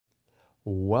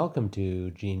Welcome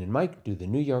to Gene and Mike do the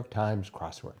New York Times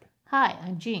crossword. Hi,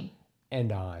 I'm Jean.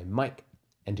 And I'm Mike.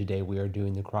 And today we are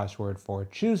doing the crossword for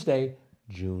Tuesday,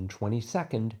 June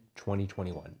 22nd,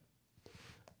 2021.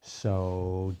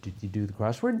 So, did you do the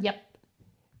crossword? Yep.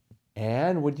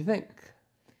 And what do you think?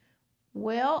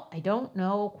 Well, I don't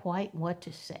know quite what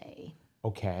to say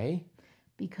Okay.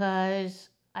 because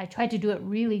I tried to do it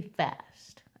really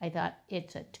fast. I thought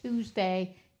it's a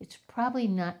Tuesday, it's probably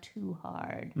not too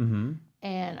hard,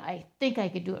 and I think I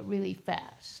could do it really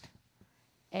fast.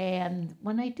 And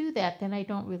when I do that, then I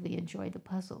don't really enjoy the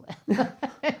puzzle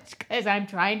because I'm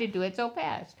trying to do it so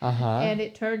fast. And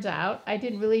it turns out I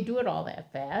didn't really do it all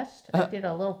that fast. I did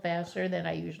a little faster than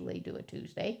I usually do a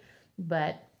Tuesday.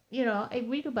 But, you know, I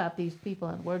read about these people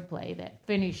in wordplay that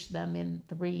finish them in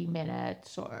 3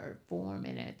 minutes or 4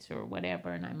 minutes or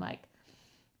whatever. And I'm like,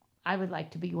 I would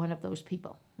like to be one of those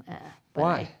people. But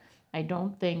Why? I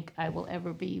don't think I will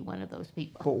ever be one of those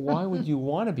people. But why would you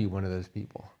want to be one of those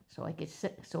people? So I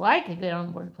could get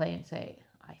on wordplay and say,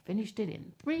 I finished it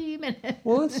in 3 minutes.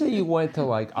 Well, let's say you went to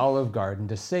like Olive Garden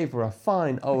to savor a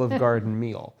fine Olive Garden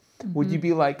meal. Would you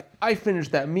be like, I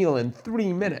finished that meal in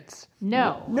 3 minutes?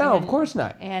 No. No, of course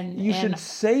not. You should and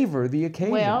savor the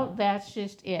occasion. well, that's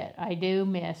just it. I do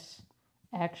miss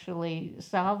actually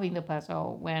solving the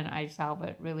puzzle when I solve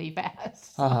it really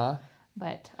fast.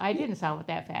 But I didn't solve it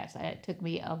that fast. It took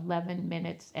me 11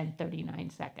 minutes and 39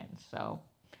 seconds. So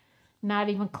not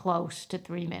even close to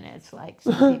 3 minutes like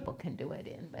some people can do it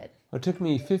in. But It took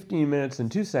me 15 minutes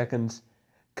and 2 seconds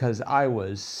because I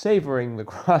was savoring the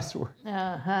crossword.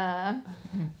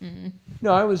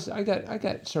 No, I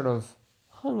got sort of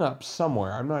hung up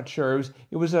somewhere. I'm not sure.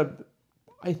 It was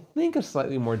I think a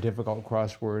slightly more difficult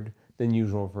crossword than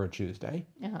usual for a Tuesday.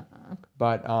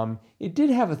 But it did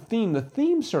have a theme. The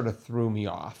theme sort of threw me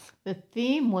off. The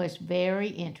theme was very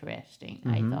interesting,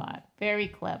 I thought. Very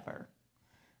clever.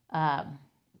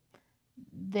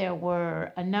 There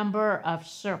were a number of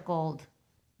circled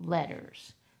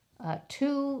letters.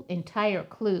 2 entire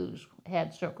clues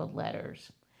had circled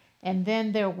letters. And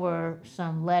then there were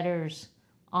some letters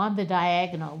on the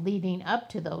diagonal leading up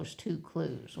to those 2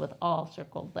 clues with all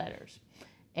circled letters.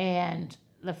 And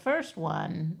the first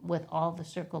one with all the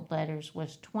circled letters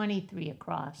was 23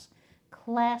 across.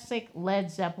 Classic Led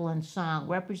Zeppelin song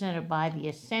represented by the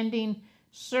ascending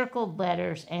circled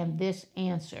letters and this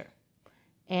answer.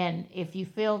 And if you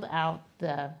filled out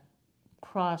the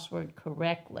crossword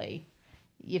correctly,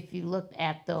 if you looked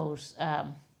at those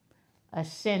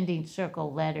ascending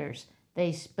circle letters,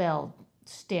 they spelled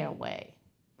stairway,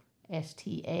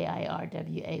 Stairway.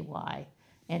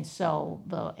 And so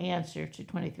the answer to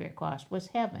 23 across was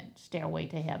heaven, stairway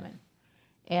to heaven.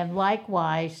 And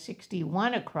likewise,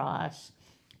 61 across,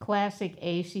 classic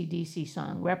AC/DC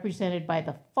song represented by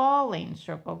the falling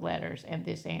circled letters and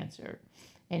this answer.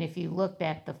 And if you looked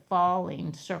at the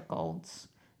falling circles,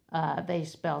 they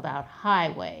spelled out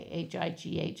highway,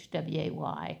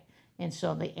 Highway. And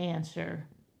so the answer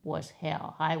was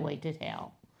hell, highway to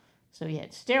hell. So you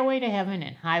had stairway to heaven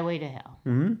and highway to hell.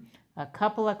 A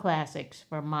couple of classics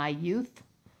from my youth.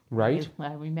 Right?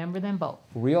 I remember them both.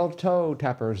 Real toe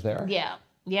tappers there. Yeah.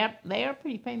 Yep. They are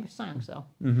pretty famous songs, though.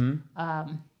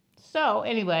 So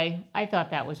anyway, I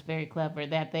thought that was very clever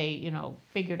that they,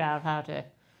 figured out how to,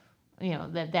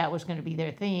 that was going to be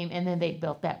their theme, and then they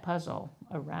built that puzzle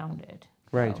around it.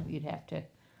 Right. So you'd have to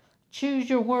choose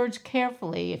your words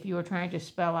carefully if you were trying to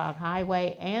spell out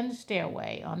highway and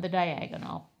stairway on the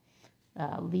diagonal,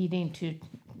 leading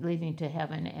to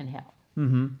heaven and hell.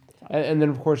 And then,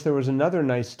 of course, there was another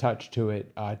nice touch to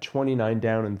it, 29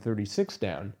 down and 36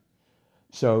 down.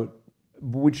 So,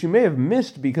 which you may have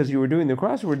missed because you were doing the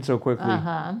crossword so quickly.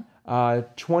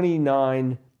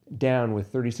 29 down with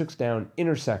 36 down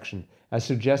intersection, as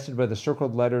suggested by the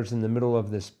circled letters in the middle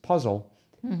of this puzzle,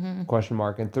 question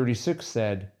mark, and 36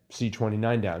 said, see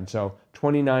 29 down. So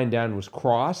 29 down was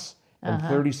cross, and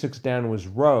 36 down was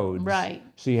roads. Right.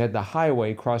 So you had the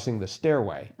highway crossing the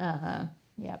stairway.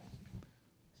 Yep.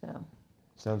 So.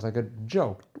 Sounds like a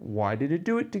joke. Why did it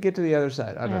do it to get to the other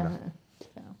side? I don't know.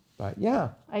 So. But yeah.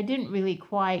 I didn't really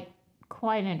quite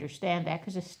understand that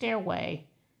because a stairway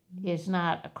is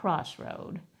not a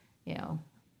crossroad.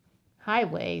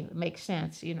 Highway makes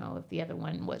sense, if the other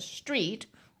one was street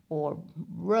or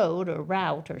road or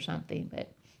route or something,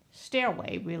 but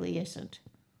stairway really isn't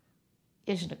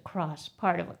a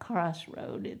part of a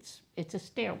crossroad. It's a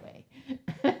stairway.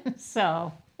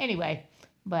 So anyway,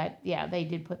 but yeah, they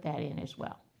did put that in as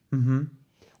well. Well,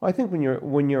 I think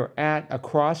when you're at a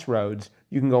crossroads,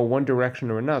 you can go one direction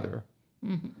or another.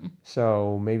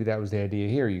 So maybe that was the idea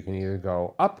here. You can either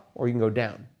go up or you can go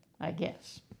down. I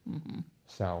guess.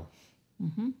 So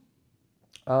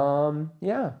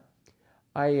Yeah.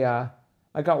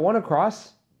 I got one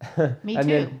across. Me and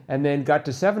too. then got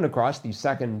to 7 across, the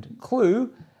second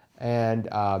clue, and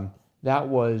that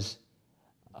was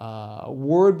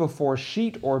word before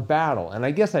sheet or battle. And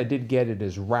I guess I did get it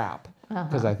as rap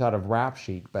because I thought of rap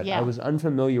sheet, but I was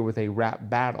unfamiliar with a rap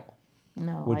battle.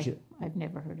 No, I've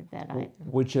never heard of that either.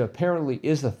 Which apparently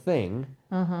is a thing.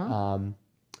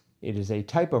 It is a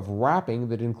type of rapping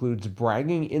that includes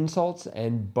bragging, insults,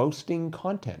 and boasting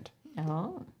content.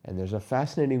 Oh. And there's a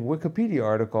fascinating Wikipedia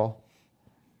article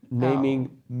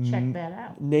naming check that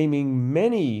out. Naming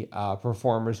many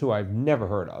performers who I've never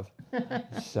heard of.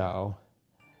 So,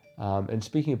 and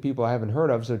speaking of people I haven't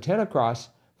heard of, so 10 across,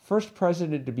 first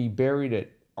president to be buried at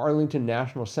Arlington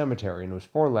National Cemetery, and it was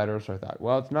 4 letters. So I thought,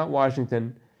 well, it's not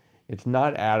Washington, it's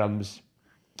not Adams,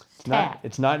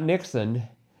 it's not Nixon.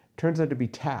 Turns out to be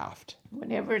Taft.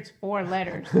 Whenever it's 4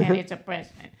 letters and it's a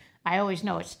president, I always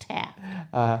know it's Taft.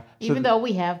 Even though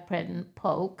we have President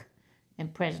Polk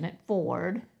and President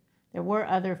Ford, there were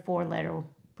other 4-letter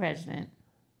president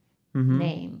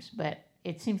names, but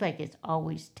it seems like it's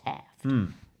always Taft. So.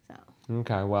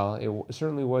 Okay, well, it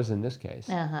certainly was in this case.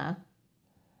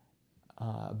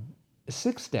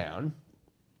 6 down.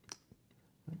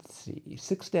 Let's see.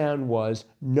 6 down was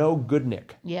no good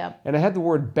Nick. Yep. And I had the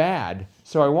word bad,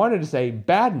 so I wanted to say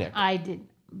bad Nick. I did.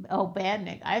 Oh, bad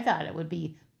Nick. I thought it would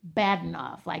be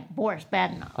Badenoff, like Boris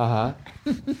Badenoff.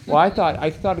 Well, I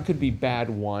thought it could be bad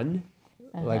one,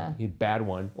 like bad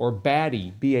one, or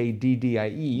baddie,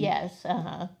 Baddie. Yes.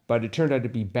 But it turned out to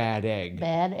be bad egg.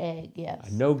 Bad egg. Yes.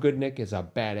 No good Nick is a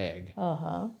bad egg.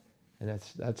 And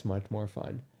that's much more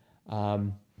fun.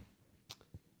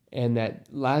 And that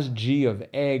last G of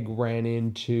egg ran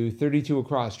into 32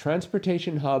 across.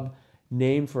 Transportation hub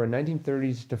named for a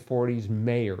 1930s to 40s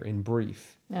mayor in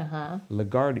brief.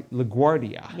 LaGuardia.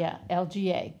 Yeah,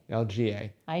 LGA.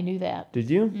 LGA. I knew that. Did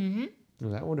you? Mm-hmm.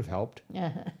 Well, that would have helped.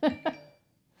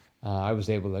 I was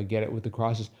able to get it with the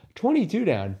crosses. 22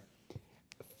 down.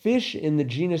 Fish in the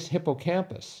genus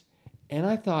Hippocampus. And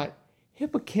I thought,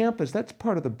 hippocampus, that's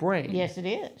part of the brain. Yes, it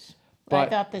is. But, I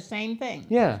thought the same thing.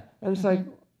 Yeah, and it's like,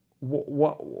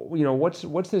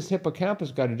 what's this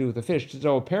hippocampus got to do with the fish?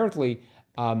 So apparently,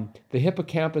 the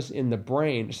hippocampus in the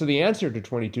brain. So the answer to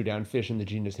 22 down, fish in the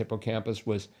genus Hippocampus,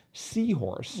 was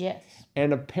seahorse. Yes.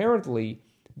 And apparently,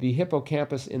 the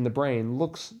hippocampus in the brain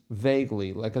looks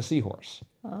vaguely like a seahorse.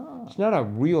 Oh. It's not a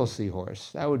real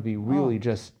seahorse. That would be really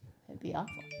It'd be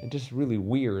awful. just really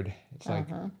weird. It's like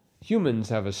humans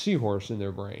have a seahorse in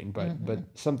their brain, but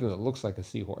something that looks like a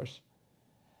seahorse.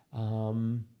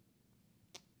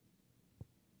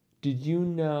 Did you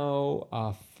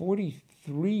know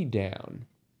 43 down,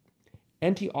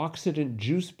 antioxidant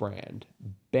juice brand,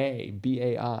 Bai,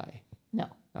 B-A-I? No.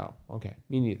 Oh, okay.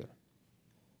 Me neither.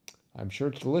 I'm sure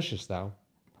it's delicious, though.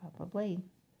 Probably.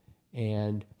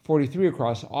 And 43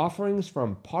 across, offerings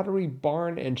from Pottery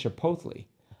Barn and Chipotle.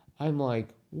 I'm like,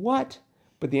 what?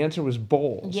 But the answer was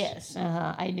bowls. Yes,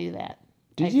 I knew that.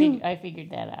 Did you? I figured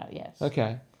that out, yes.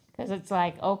 Okay. Because it's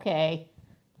like, okay,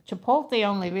 Chipotle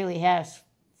only really has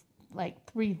like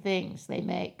 3 things they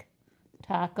make: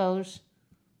 tacos,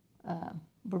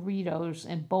 burritos,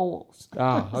 and bowls.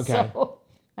 Oh, okay. So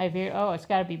I figured, it's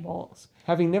got to be bowls.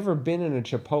 Having never been in a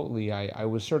Chipotle, I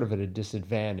was sort of at a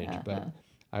disadvantage, but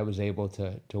I was able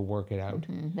to work it out.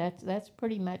 That's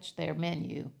pretty much their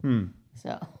menu.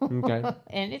 So Okay.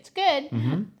 and it's good.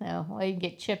 So you can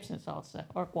get chips and salsa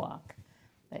or guac,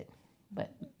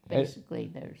 but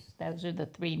basically those are the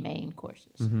 3 main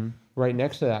courses. Right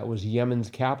next to that was Yemen's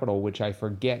capital, which I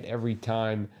forget every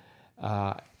time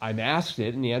I'm asked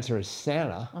it, and the answer is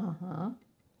Sana'a.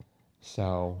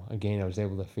 So again, I was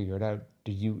able to figure it out.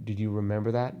 Did you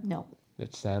remember that? No.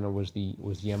 That Sana'a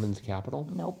was Yemen's capital?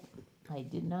 Nope, I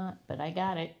did not, but I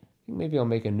got it. Maybe I'll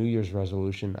make a New Year's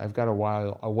resolution. I've got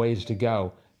a ways to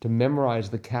go to memorize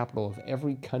the capital of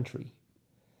every country.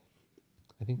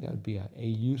 I think that would be a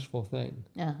useful thing.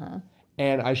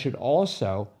 And I should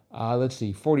also,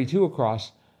 42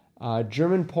 across,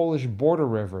 German-Polish border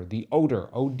river, the Oder,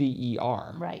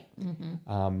 O-D-E-R. Right.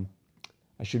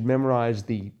 I should memorize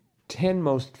the 10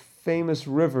 most famous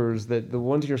rivers, the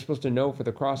ones you're supposed to know for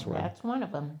the crossword. That's one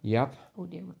of them. Yep. Oh,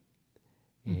 dear.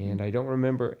 And I don't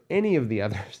remember any of the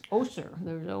others. Oser.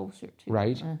 There's Oser, too.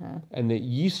 Right. And the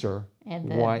Yser,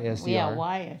 and the, Y-S-E-R. Yeah,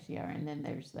 Y-S-E-R. And then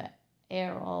there's the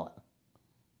Aral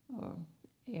or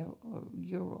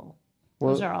Ural.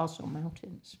 Those are also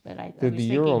mountains. But I was the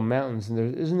thinking, Ural Mountains.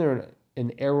 And isn't there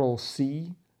an Aral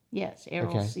Sea? Yes,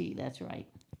 Aral Sea. That's right.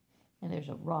 And there's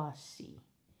a Ross Sea.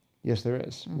 Yes, there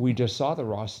is. We just saw the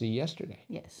Ross Sea yesterday.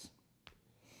 Yes.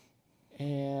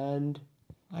 And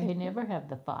They never have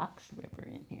the Fox River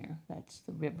in here. That's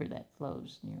the river that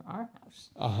flows near our house.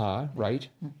 Right.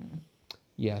 Mm-hmm.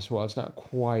 Yes, well, it's not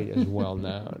quite as well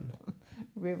known.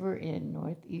 River in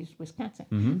northeast Wisconsin.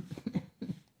 Mm-hmm.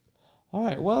 All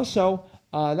right, well, so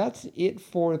that's it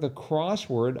for the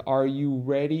crossword. Are you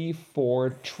ready for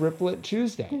Triplet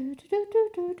Tuesday?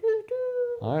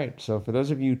 All right, so for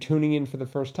those of you tuning in for the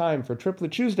first time for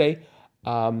Triplet Tuesday,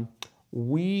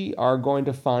 we are going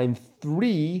to find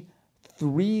three-letter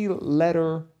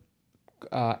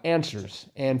answers.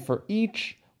 And for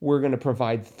each, we're going to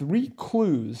provide 3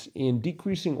 clues in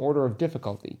decreasing order of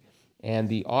difficulty. And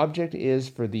the object is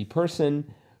for the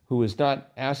person who is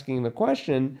not asking the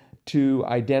question to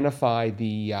identify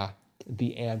the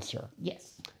answer.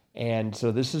 Yes. And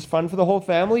so this is fun for the whole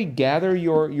family. Gather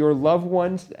your loved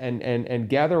ones and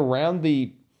gather around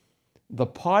the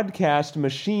podcast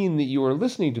machine that you are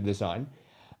listening to this on.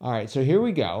 All right, so here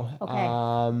we go.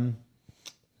 Okay.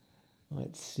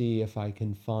 Let's see if I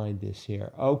can find this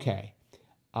here. Okay.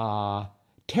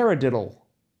 Taradiddle.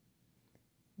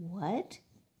 What?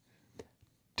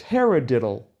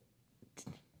 Taradiddle.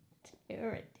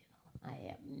 Taradiddle. I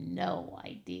have no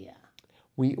idea.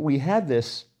 We had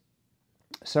this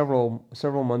several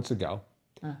months ago.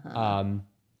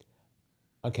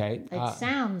 Okay. It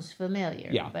sounds familiar,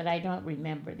 yeah. but I don't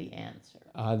remember the answer.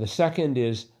 The second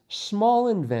is small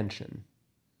invention.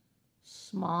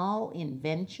 Small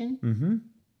invention? Mm-hmm.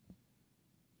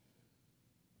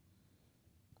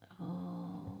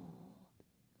 Oh,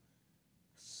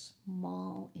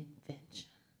 small invention.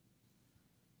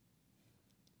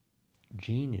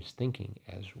 Jean is thinking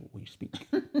as we speak.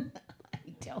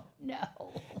 I don't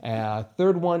know.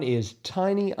 Third one is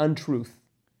tiny untruth.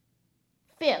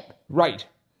 Fib. Right.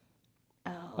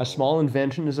 Oh. A small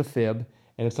invention is a fib,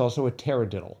 and it's also a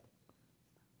taradiddle.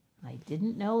 I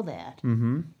didn't know that.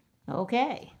 Mm-hmm.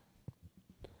 Okay.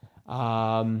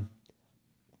 All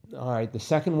right, the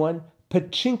second one,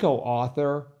 Pachinko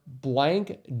author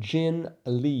Blank Jin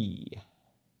Lee.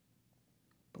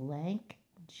 Blank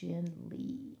Jin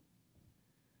Lee.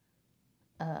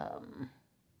 And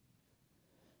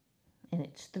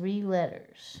it's 3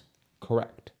 letters.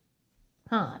 Correct.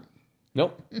 Han.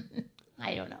 Nope.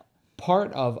 I don't know.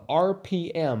 Part of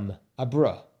RPM,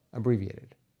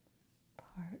 abbreviated.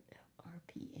 Part of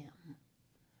RPM.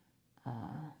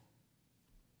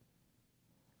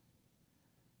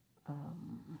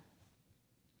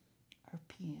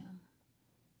 RPM.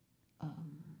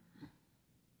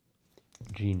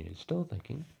 Jean is still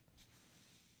thinking.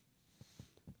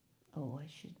 Oh, I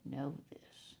should know this.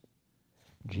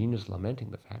 Jean is lamenting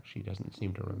the fact she doesn't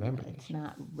seem to remember It's this.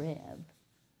 not Rev.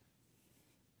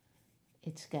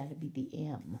 It's got to be the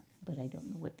M, but I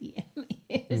don't know what the M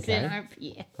is in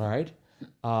RPM. All right.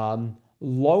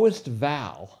 Lowest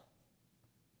vowel.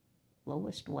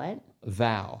 Lowest what?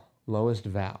 Vowel. Lowest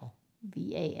vowel.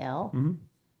 VAL. Mm-hmm.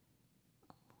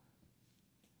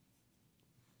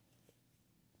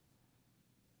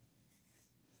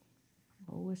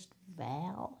 Lowest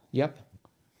vowel. Yep.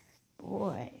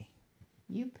 Boy,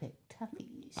 you picked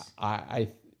toughies. I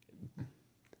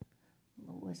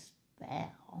Lowest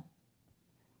vowel.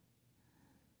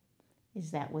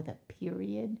 Is that with a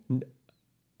period?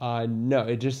 no,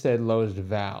 it just said lowest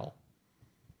vowel.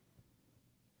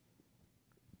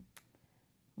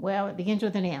 Well, it begins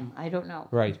with an M. I don't know.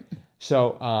 Right.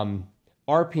 So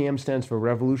RPM stands for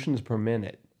revolutions per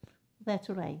minute. That's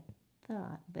what I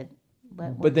thought,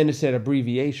 But then it said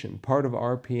abbreviation, part of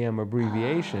RPM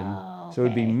abbreviation. Oh, So it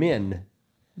would be okay. Min.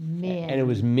 Min. And it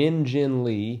was Min Jin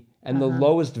Lee. And the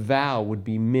lowest vowel would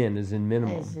be Min, as in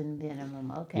minimum. As in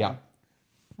minimum. Okay. Yeah.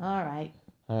 All right.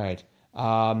 All right.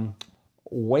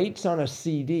 Weights on a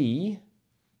CD.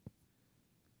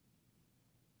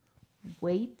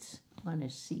 Weights on a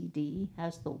CD.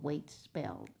 How's the weight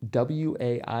spelled?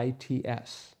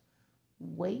 WAITS.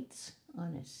 Weights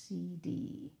on a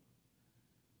CD.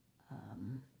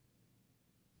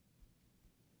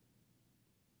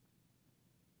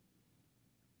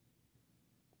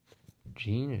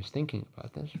 Jean is thinking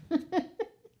about this.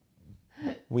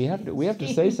 we have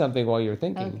to say something while you're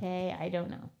thinking. Okay, I don't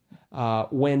know.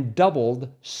 When doubled,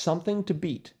 something to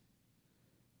beat.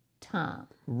 Tom.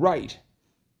 Right.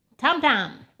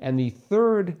 Tom. And the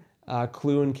third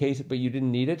clue, in case, but you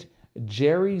didn't need it,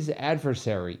 Jerry's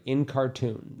adversary in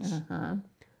cartoons. Uh-huh.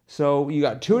 So you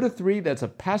got 2 out of 3. That's a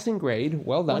passing grade.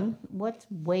 Well done. What's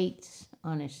weights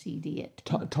on a CD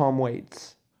at Tom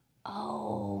Waits.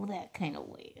 Oh, that kind of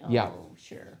weight. Oh, Yeah.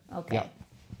 sure. Okay. Yeah.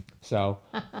 So,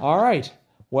 all right.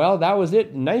 Well, that was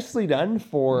it. Nicely done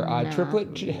for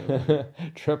Triplet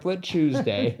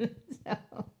Tuesday.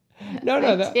 No,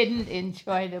 I didn't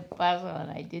enjoy the puzzle,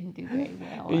 and I didn't do very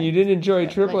well. And you didn't enjoy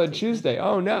Triplet Tuesday.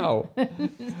 Oh, no.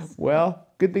 Well,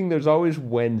 good thing there's always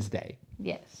Wednesday.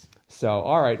 Yes. So,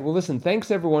 all right. Well, listen,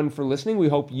 thanks everyone for listening. We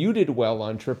hope you did well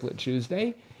on Triplet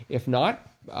Tuesday. If not,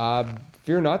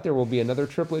 fear not, there will be another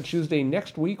Triplet Tuesday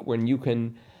next week when you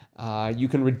can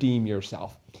redeem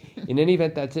yourself. In any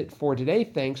event, that's it for today.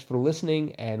 Thanks for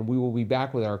listening, and we will be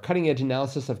back with our cutting-edge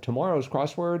analysis of tomorrow's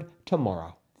crossword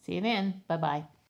tomorrow. See you then. Bye-bye.